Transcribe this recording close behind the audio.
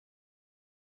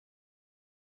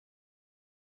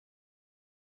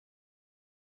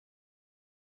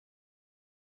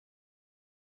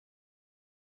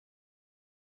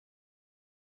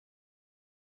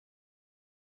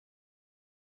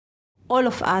All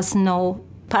of us know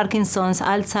Parkinson's,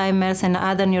 Alzheimer's, and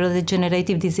other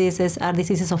neurodegenerative diseases are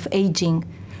diseases of aging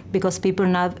because people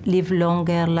now live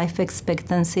longer. Life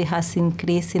expectancy has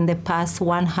increased in the past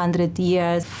 100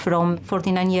 years from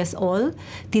 49 years old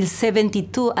till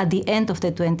 72 at the end of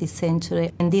the 20th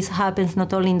century. And this happens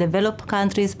not only in developed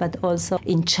countries, but also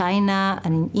in China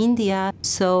and in India.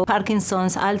 So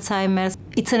Parkinson's, Alzheimer's,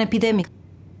 it's an epidemic.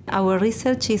 Our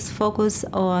research is focused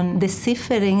on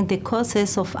deciphering the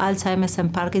causes of Alzheimer's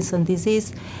and Parkinson's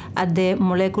disease at the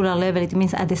molecular level, it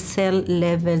means at the cell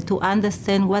level, to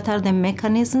understand what are the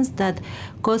mechanisms that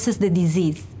causes the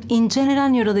disease. In general,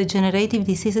 neurodegenerative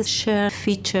diseases share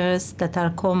features that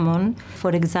are common.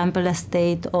 For example, a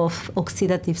state of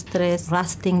oxidative stress,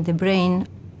 rusting the brain.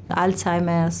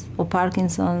 Alzheimer's or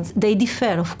Parkinson's, they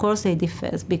differ, of course they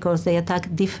differ, because they attack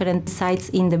different sites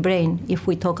in the brain. If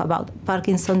we talk about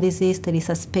Parkinson's disease, there is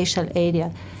a special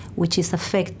area which is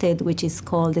affected, which is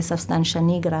called the substantia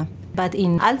nigra. But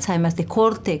in Alzheimer's, the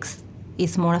cortex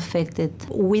is more affected.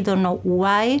 We don't know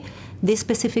why these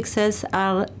specific cells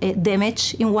are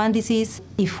damaged in one disease.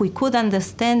 If we could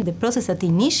understand the process that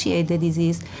initiates the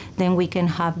disease, then we can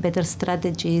have better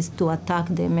strategies to attack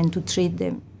them and to treat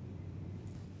them.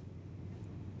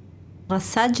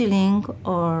 Rasagilink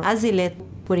or Azilect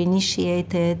were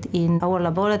initiated in our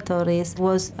laboratories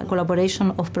was a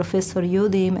collaboration of Professor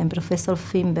Yudim and Professor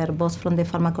Finberg, both from the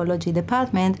pharmacology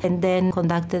department, and then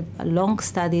conducted long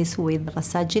studies with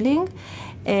Rasagilink,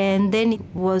 and then it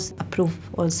was approved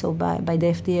also by the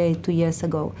FDA 2 years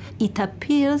ago. It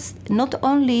appears not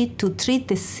only to treat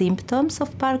the symptoms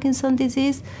of Parkinson's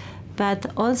disease, but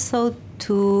also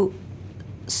to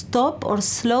stop or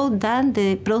slow down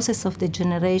the process of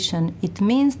degeneration. It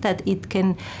means that it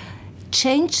can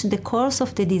change the course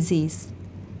of the disease.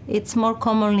 It's more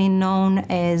commonly known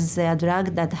as a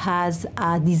drug that has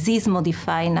a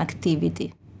disease-modifying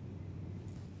activity.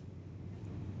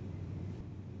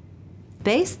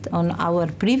 Based on our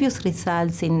previous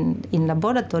results in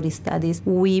laboratory studies,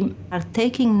 we are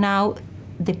taking now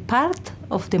the part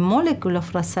of the molecule of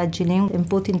Rasagilink and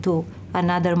put into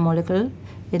another molecule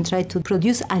and try to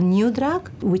produce a new drug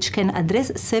which can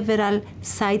address several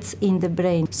sites in the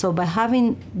brain. So by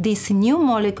having this new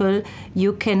molecule,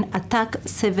 you can attack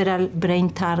several brain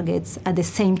targets at the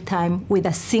same time with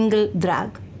a single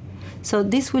drug. So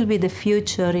this will be the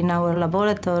future in our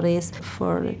laboratories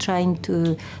for trying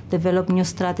to develop new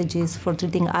strategies for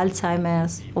treating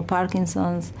Alzheimer's or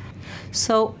Parkinson's.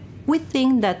 So we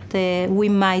think that we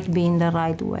might be in the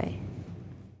right way.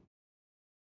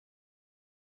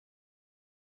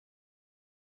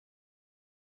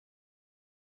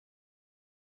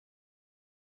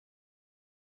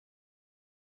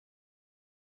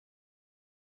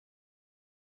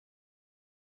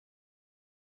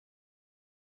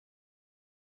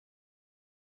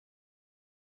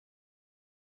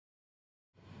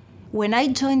 When I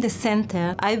joined the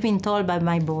center, I've been told by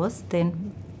my boss,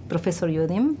 then Professor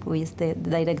Yudim, who is the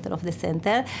director of the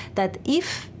center, that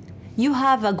if you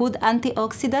have a good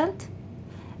antioxidant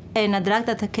and a drug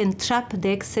that can trap the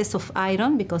excess of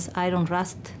iron, because iron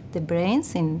rusts the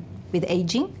brains with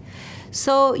aging,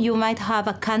 so you might have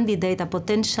a candidate, a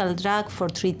potential drug for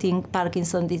treating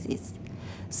Parkinson's disease.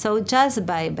 So just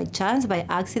by chance, by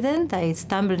accident, I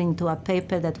stumbled into a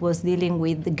paper that was dealing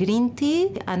with green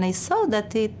tea, and I saw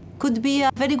that it could be a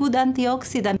very good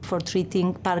antioxidant for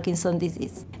treating Parkinson's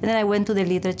disease. And then I went to the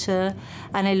literature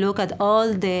and I looked at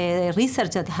all the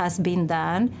research that has been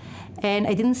done, and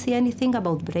I didn't see anything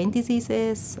about brain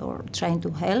diseases or trying to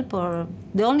help. Or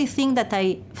the only thing that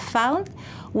I found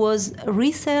was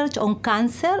research on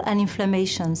cancer and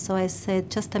inflammation. So I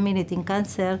said, just a minute, in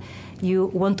cancer,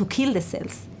 you want to kill the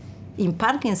cells. In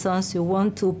Parkinson's, you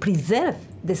want to preserve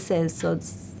the cells. So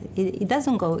it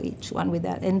doesn't go each one with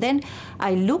that. And then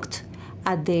I looked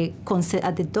at the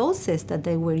doses that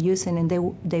they were using, and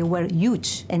they were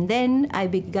huge. And then I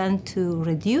began to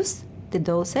reduce the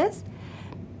doses,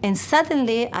 and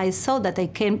suddenly I saw that I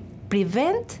can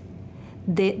prevent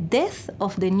the death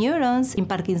of the neurons in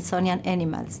Parkinsonian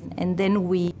animals. And then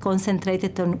we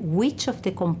concentrated on which of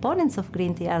the components of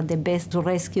green tea are the best to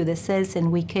rescue the cells,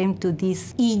 and we came to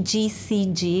this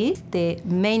EGCG, the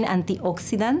main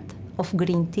antioxidant of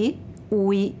green tea.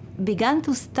 We began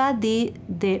to study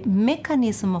the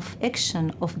mechanism of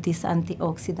action of these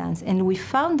antioxidants, and we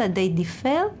found that they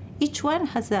differ. Each one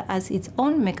has its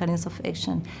own mechanism of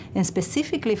action. And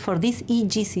specifically for this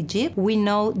EGCG, we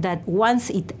know that once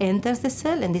it enters the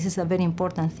cell, and this is a very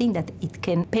important thing, that it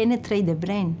can penetrate the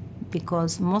brain,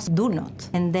 because most do not.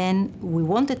 And then we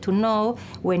wanted to know,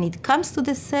 when it comes to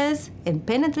the cells and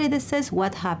penetrate the cells,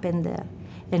 what happened there.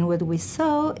 And what we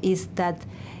saw is that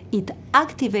it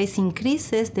activates,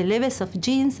 increases the levels of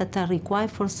genes that are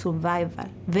required for survival,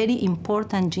 very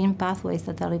important gene pathways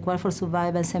that are required for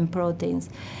survival and proteins.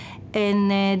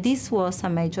 And this was a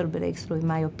major breakthrough, in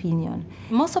my opinion.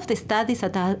 Most of the studies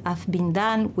that have been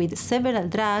done with several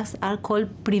drugs are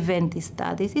called preventive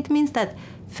studies. It means that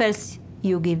first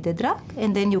you give the drug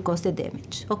and then you cause the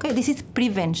damage. Okay, this is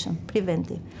prevention,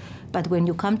 preventive. But when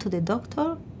you come to the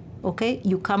doctor, okay,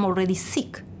 you come already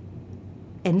sick,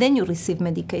 and then you receive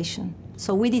medication.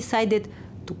 So we decided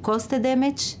to cause the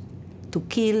damage, to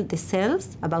kill the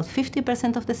cells, about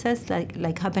 50% of the cells,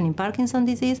 like happened in Parkinson's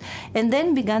disease, and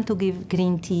then began to give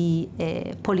green tea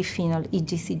polyphenol,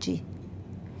 EGCG.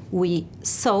 We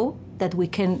saw that we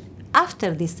can,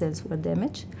 after these cells were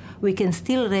damaged, we can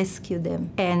still rescue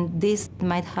them. And this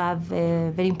might have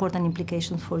very important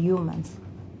implications for humans.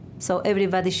 So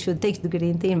everybody should take the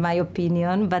green tea, in my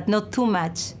opinion, but not too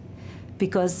much.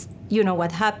 Because you know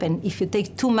what happened. If you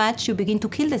take too much, you begin to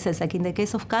kill the cells, like in the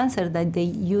case of cancer, that they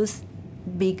use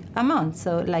big amounts.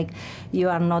 So like you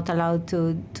are not allowed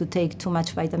to take too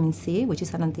much vitamin C, which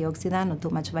is an antioxidant, or too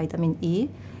much vitamin E,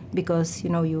 because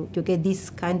you get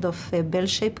this kind of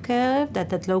bell-shaped curve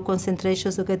that at low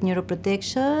concentrations you get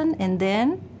neuroprotection, and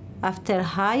then after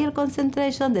higher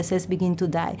concentration, the cells begin to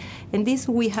die. And this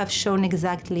we have shown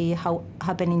exactly how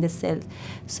happened in the cell.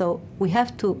 So we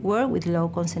have to work with low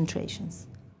concentrations.